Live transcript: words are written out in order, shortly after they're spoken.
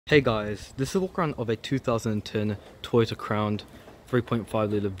Hey guys, this is a walk around of a 2010 Toyota 3.5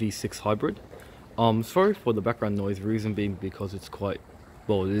 litre V6 hybrid. Sorry for the background noise, reason being because it's quite,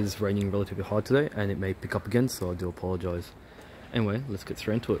 well, it is raining relatively hard today and it may pick up again, so I do apologise. Anyway, let's get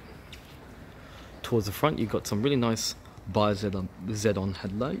straight into it. Towards the front you've got some really nice Z-on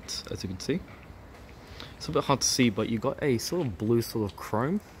headlights, as you can see. It's a bit hard to see, but you've got a sort of blue sort of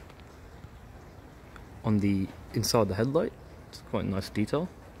chrome on the inside of the headlight. It's quite a nice detail.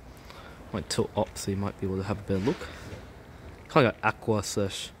 Might tilt up so you might be able to have a better look. Kind of like aqua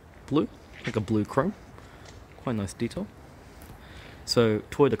 / blue, like a blue chrome. Quite a nice detail. So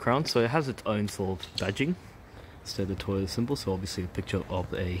Toyotacrown, so it has its own sort of badging instead of the Toyota symbol. So obviously a picture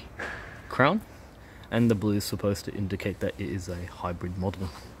of a crown, and the blue is supposed to indicate that it is a hybrid model.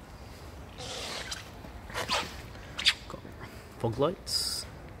 Got fog lights.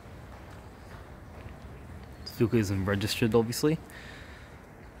 The vehicle isn't registered, obviously.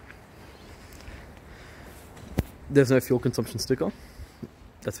 There's no fuel consumption sticker.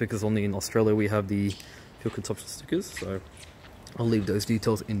 That's because only in Australia we have the fuel consumption stickers, so I'll leave those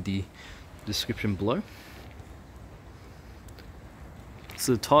details in the description below.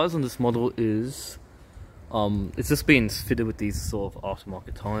 So the tyres on this model is, it's just been fitted with these sort of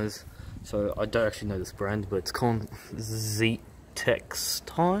aftermarket tyres. So I don't actually know this brand, but it's called Z-Tex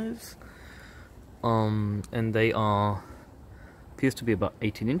tyres. And they appears to be about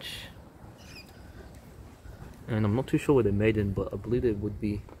 18-inch. And I'm not too sure where they're made in, but I believe it would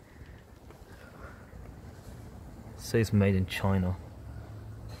be, it says made in China.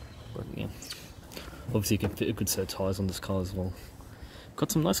 But yeah, obviously you can fit a good set of tyres on this car as well. Got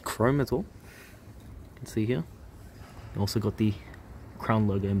some nice chrome as well, you can see here. You also got the crown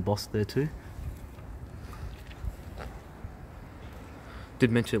logo embossed there too.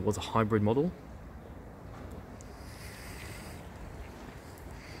 Did mention it was a hybrid model.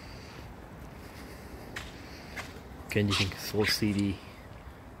 Again, you can sort of see the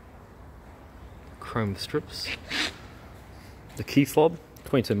chrome strips. The key fob,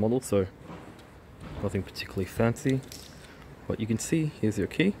 2010 model, so nothing particularly fancy. But you can see, here's your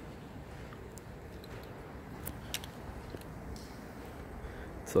key.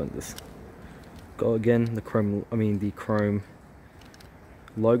 So this go again, the chrome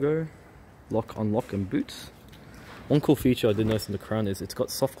logo, lock, unlock, and boots. One cool feature I did notice in the Crown is it's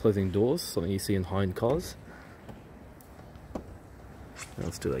got soft closing doors, something you see in high-end cars.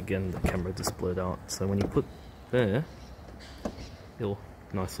 Let's do that again, the camera just blurred out. So when you put there, it'll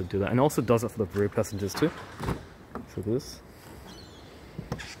nicely do that. And it also does it for the rear passengers too. So this.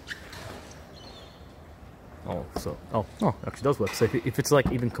 Actually does work. So if it's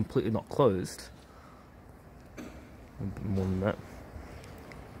like even completely not closed, a bit more than that.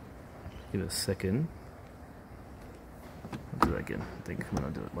 Give it a second. I'll do that again. I think I'm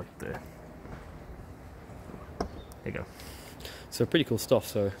gonna do it like there. There you go. So pretty cool stuff.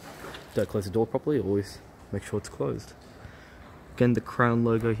 So don't close the door properly, always make sure it's closed. Again, the crown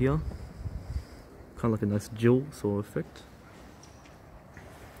logo here, kind of like a nice jewel sort of effect.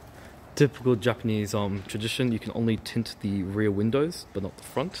 Typical Japanese tradition, you can only tint the rear windows but not the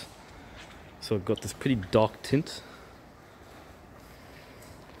front. So I've got this pretty dark tint.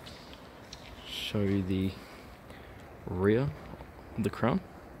 Show you the rear of the crown.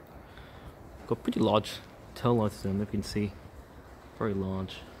 Got pretty large tail lights down there, you can see. Very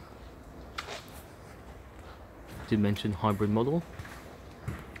large. Did mention hybrid model.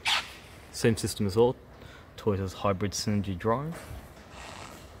 Same system as well. Toyota's hybrid synergy drive.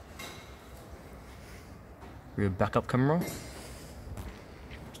 Rear backup camera.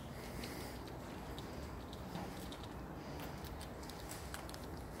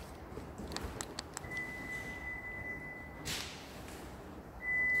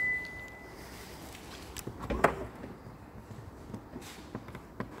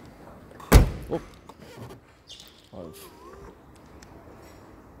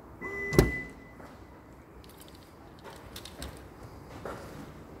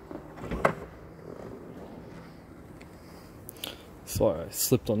 Sorry, I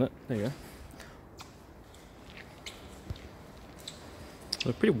slipped on it. There you go.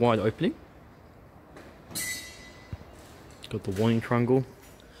 A pretty wide opening. Got the warning triangle.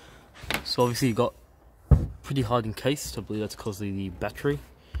 So obviously you got pretty hard encased. I believe that's because of the battery.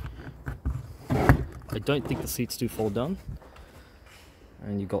 I don't think the seats do fold down.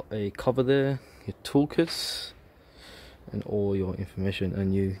 And you got a cover there, your toolkits, and all your information.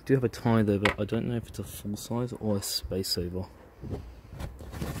 And you do have a tie there, but I don't know if it's a full size or a space saver. You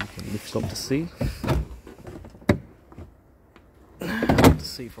can lift up to see. To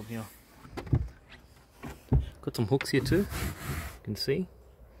see from here. Got some hooks here too, you can see.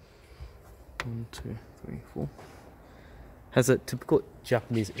 1, 2, 3, 4. Has a typical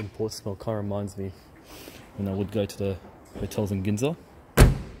Japanese import smell. Kind of reminds me when I would go to the hotels in Ginza.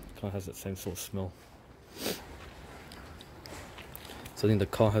 Kind of has that same sort of smell. So I think the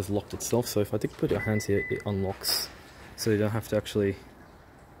car has locked itself. So if I think put your hands here, it unlocks. So you don't have to actually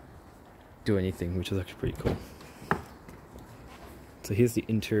do anything, which is actually pretty cool. So here's the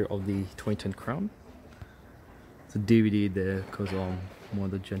interior of the 2010 Crown. It's a DVD there because one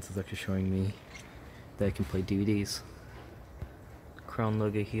of the gents is actually showing me that I can play DVDs. Crown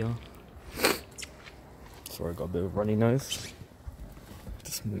logo here. Sorry, I got a bit of a runny nose.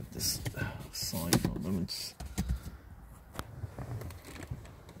 Just move this aside for a moment.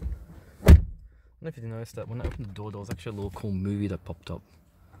 I don't know if you noticed that when I opened the door, there was actually a little cool movie that popped up.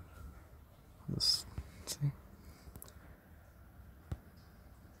 Let's see.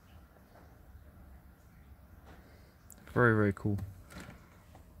 Very, very cool.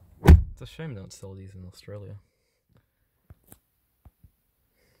 It's a shame they don't sell these in Australia.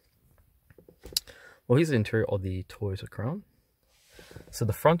 Well, here's the interior of the Toyota Crown. So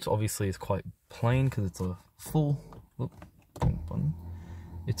the front obviously is quite plain because it's a full.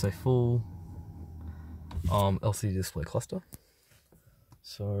 It's a full LCD display cluster.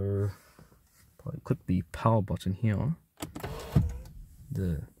 So probably click the power button here.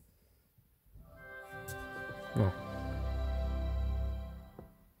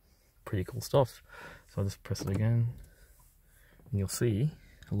 Pretty cool stuff. So I'll just press it again and you'll see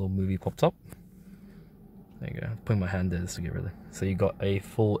a little movie popped up. There you go. I'm putting my hand there just to get rid of it. So you got a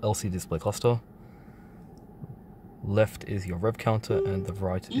full LCD display cluster. Left is your rev counter and the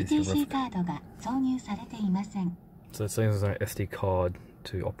right is your rev counter. So it's saying there's no SD card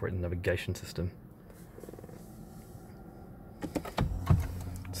to operate the navigation system.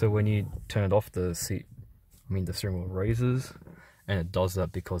 So when you turn it off, the steering wheel raises, and it does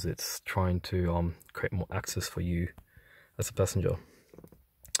that because it's trying to create more access for you as a passenger.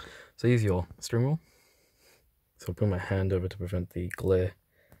 So here's your steering wheel. So I'll put my hand over to prevent the glare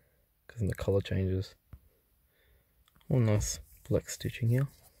because then the color changes. Oh, nice black stitching here.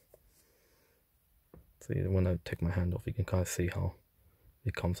 So when I take my hand off, you can kind of see how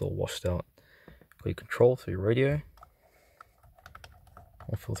it becomes all washed out. Got your control, so your radio.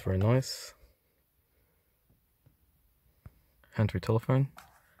 All feels very nice. Hand-free telephone.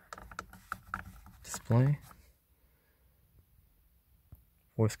 Display.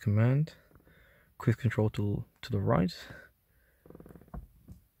 Voice command. Cruise control to the right.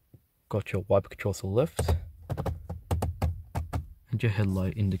 Got your wiper controls to the left. And your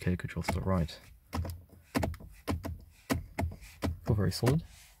headlight indicator controls to the right. Feel very solid.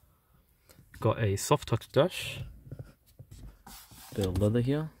 Got a soft touch dash. Bit of leather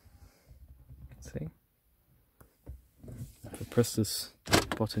here. You can see. If I press this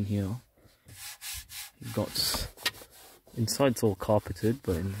button here, you've got inside it's all carpeted,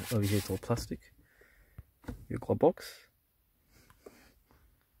 but over here it's all plastic. Your glove box.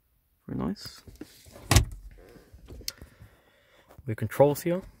 Very nice. Your controls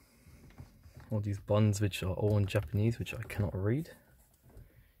here. All these buttons which are all in Japanese, which I cannot read.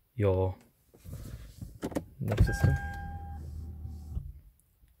 Your nav system.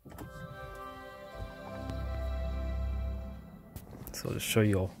 So I'll just show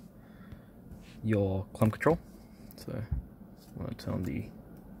you your climate control. So I'm going to turn on the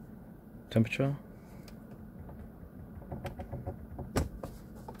temperature.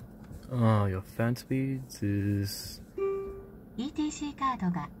 Your fan speeds is ETC カード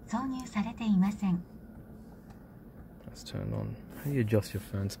が挿入されていません。 Let's turn on. How do you adjust your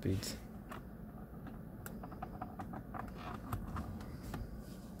fan speeds?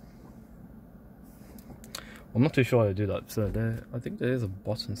 I'm not too sure how to do that. So there, I think there is a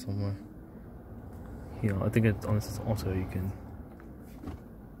button somewhere. Here, I think it's on this auto. You can.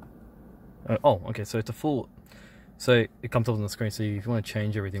 Oh, okay. So it's a full. So it comes up on the screen. So if you want to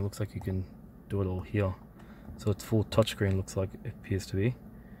change everything, it looks like you can do it all here. So it's full touchscreen. Looks like it appears to be,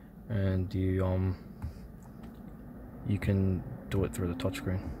 and you can do it through the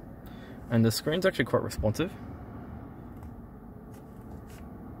touchscreen. And the screen's actually quite responsive.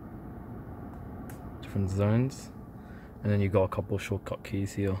 Different zones, and then you got a couple of shortcut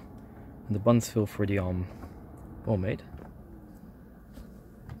keys here, and the buttons feel pretty well made.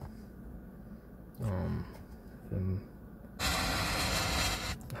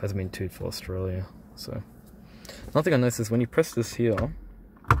 It hasn't been tuned for Australia. So another thing I noticed is when you press this here,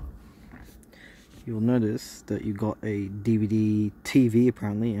 you'll notice that you got a DVD TV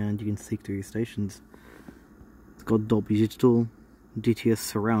apparently, and you can seek through your stations. It's got Dolby Digital, DTS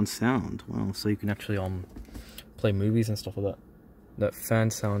surround sound. Wow, so you can actually play movies and stuff like that. That fan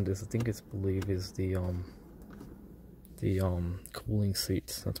sound is, I think it's believe is the cooling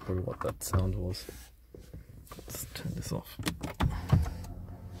seats. That's probably what that sound was. Let's turn this off.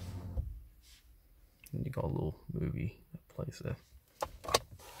 And you got a little movie that plays there.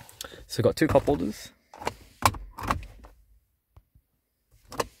 So got two cup holders.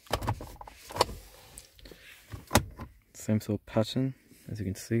 Same sort of pattern as you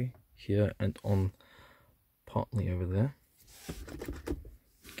can see here and on partly over there.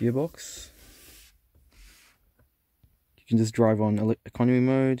 Gearbox. You can just drive on economy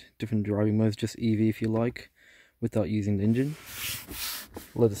mode, different driving modes, just EV if you like, without using the engine.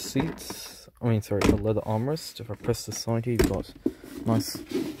 Leather seats, the leather armrest. If I press the side here, you've got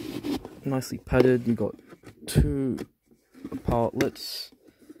nicely padded. You've got two power outlets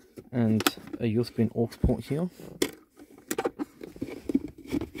and a USB and aux port here.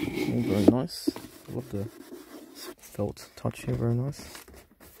 All very nice. I love the felt touch here, very nice.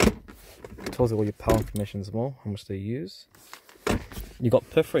 It tells you all your power information as well, how much they use. You got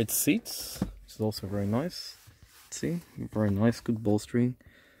perforated seats, which is also very nice. See, very nice, good bolstering.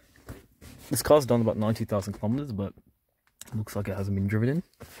 This car's done about 90,000 kilometers, but it looks like it hasn't been driven in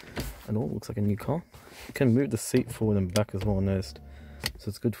at all. Looks like a new car. You can move the seat forward and back as well, I noticed. So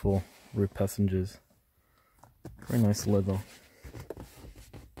it's good for rear passengers. Very nice leather.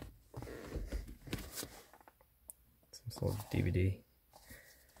 Some sort of DVD.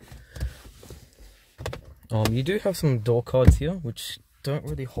 You do have some door cards here, which don't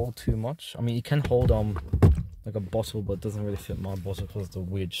really hold too much. I mean, you can hold like a bottle, but it doesn't really fit my bottle because of the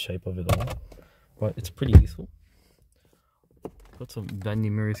weird shape of it all. But it's pretty useful. Got some vanity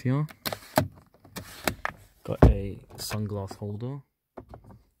mirrors here. Got a sunglass holder.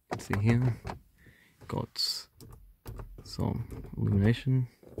 You can see here. Got some illumination.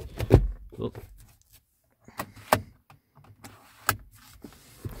 Oh.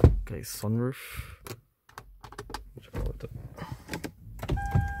 Okay, sunroof. Which I call it.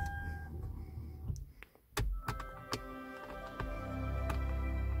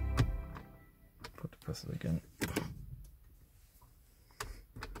 Press it again.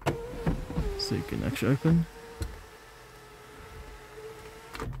 So you can actually open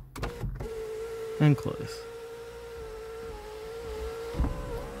and close.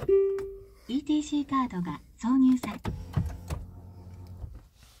 ETC カードが挿入され。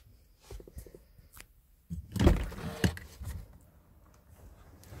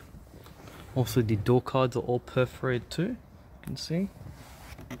Also, the door cards are all perforated too, you can see.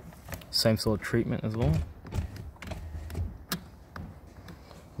 Same sort of treatment as well.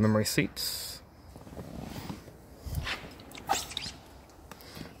 Memory seats. You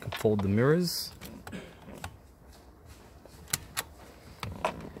can fold the mirrors.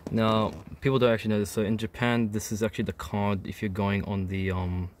 Now, people don't actually know this, so in Japan, this is actually the card if you're going on the,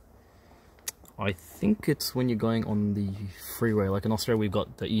 I think it's when you're going on the freeway. Like in Australia, we've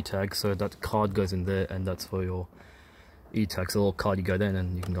got the e-tag, so that card goes in there, and that's for your e-tag. So a little card, you go there,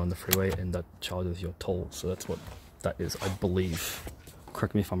 and you can go on the freeway, and that charges your toll. So that's what that is, I believe.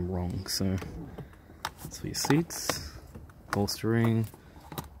 Correct me if I'm wrong. So that's for your seats, bolstering,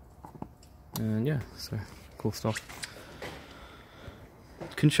 and yeah, so cool stuff.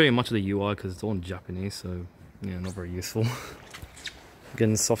 Couldn't show you much of the UI because it's all in Japanese, so yeah, not very useful.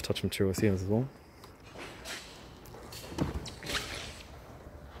 Again, soft touch materials here as well.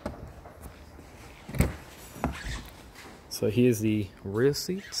 So here's the rear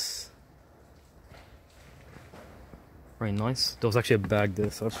seats. Very nice. There was actually a bag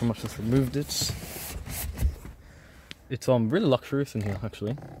there, so I pretty much just removed it. It's really luxurious in here,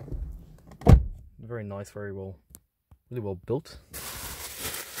 actually. Very nice, really well built.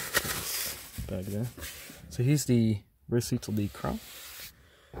 Bag there. So here's the rear seats of the Crown.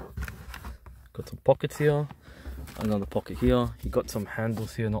 Got some pockets here, another pocket here. You got some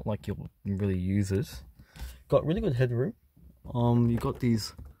handles here, not like you'll really use it. Got really good headroom. You got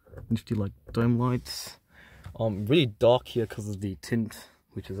these nifty like dome lights. Really dark here because of the tint,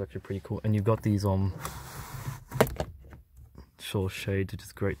 which is actually pretty cool. And you've got these shades, which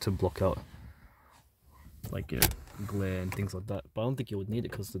is great to block out like glare and things like that. But I don't think you would need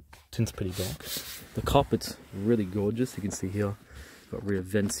it because the tint's pretty dark. The carpet's really gorgeous. You can see here, got rear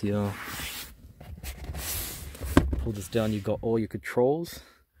vents here. Pull this down, you've got all your controls.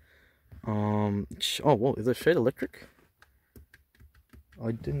 Oh, well, is that shade electric?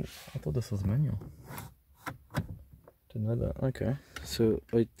 I thought this was manual. Didn't know that. Okay, so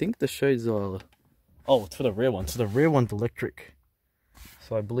I think the shades are, oh, it's for the rear one. So the rear one's electric.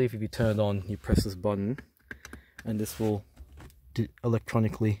 So I believe if you turn it on, you press this button and this will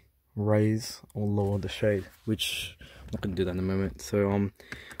electronically raise or lower the shade, which not gonna do that in a moment. So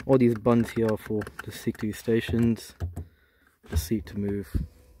all these buttons here are for the seat to stations, the seat to move.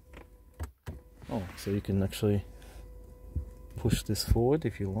 Oh, so you can actually push this forward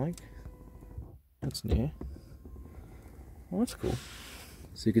if you like. That's new. Oh, that's cool.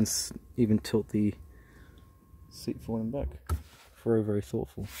 So you can even tilt the seat forward and back. Very, very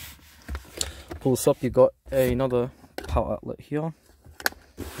thoughtful. Pull this up, you've got another power outlet here.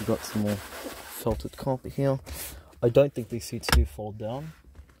 You've got some more felted carpet here. I don't think these seats do fold down,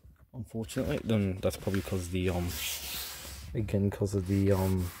 unfortunately. Then that's probably because the again because of the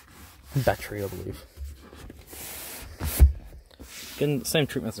battery, I believe. Again, same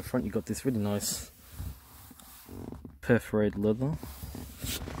treatment as the front. You got this really nice perforated leather.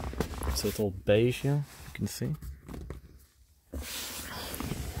 So it's all beige here, you can see.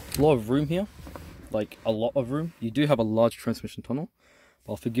 A lot of room here, like a lot of room. You do have a large transmission tunnel,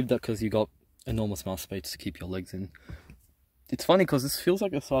 but I'll forgive that because you got enormous amount of space to keep your legs in. It's funny because this feels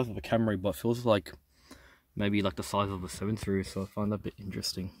like the size of a Camry, but feels like maybe like the size of a 7-3, so I find that a bit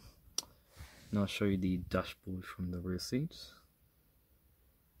interesting. Now I'll show you the dashboard from the rear seats.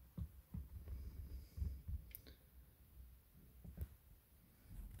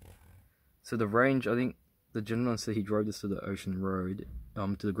 So the range, I think the gentleman said he drove this to the Ocean Road,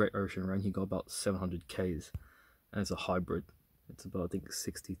 to the Great Ocean Road. He got about 700 k's, and it's a hybrid. It's about, I think,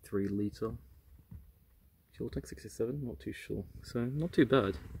 63 litre. Fuel tank 67, not too sure. So not too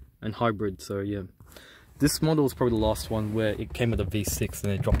bad, and hybrid. So yeah, this model is probably the last one where it came with a V6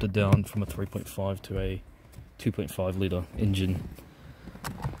 and they dropped it down from a 3.5 to a 2.5 litre engine.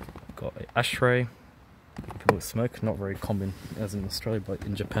 Got an ashtray. People with smoke, not very common as in Australia, but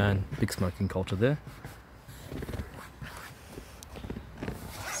in Japan, big smoking culture there.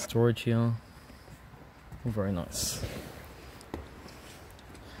 Storage here, all very nice.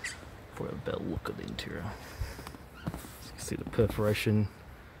 For a better look at the interior, so you can see the perforation,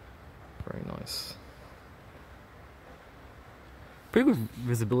 very nice. Pretty good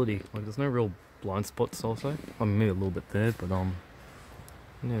visibility, like there's no real blind spots also. I mean, maybe a little bit there, but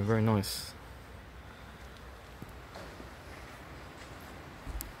yeah, very nice.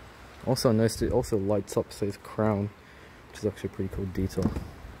 Also, I noticed it also lights up, says crown, which is actually a pretty cool detail.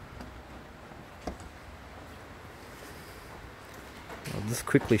 I'll just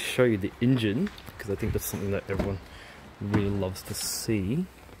quickly show you the engine, because I think that's something that everyone really loves to see.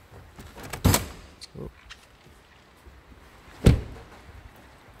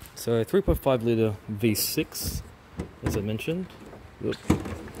 So 3.5 litre V6, as I mentioned. Bit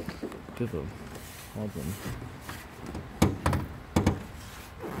of a hard one.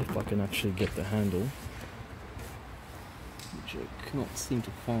 If I can actually get the handle, which I cannot seem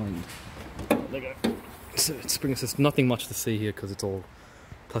to find. Oh, there you go. So it's spring assist, nothing much to see here because it's all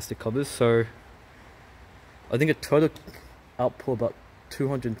plastic covers. So I think a total output about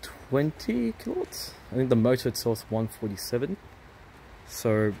 220 kilowatts. I think the motor itself is 147.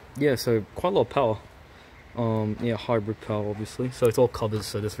 So yeah, so quite a lot of power. Yeah, hybrid power obviously. So it's all covers,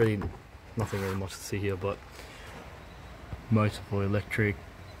 so there's really nothing really much to see here, but motor for electric.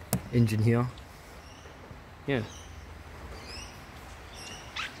 Engine here, yeah.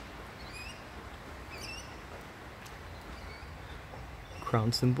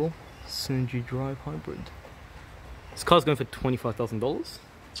 Crown symbol, Synergy Drive Hybrid. This car's going for $25,000.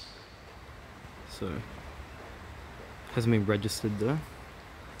 So hasn't been registered though.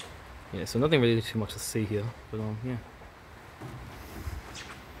 Yeah, so nothing really too much to see here, but yeah.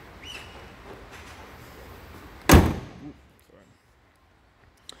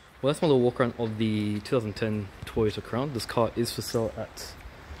 Well, that's my little walk around of the 2010 Toyota Crown. This car is for sale at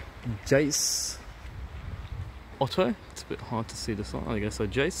Jace Auto. It's a bit hard to see this one, I guess. So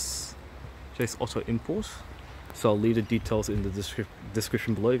Jace Auto Import. So I'll leave the details in the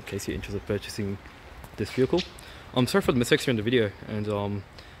description below in case you're interested in purchasing this vehicle. I'm sorry for the mistakes here in the video, and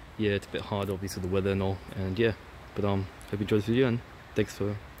yeah, it's a bit hard, obviously the weather and all, and yeah. But hope you enjoyed this video, and thanks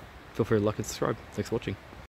for feel free to like and subscribe. Thanks for watching.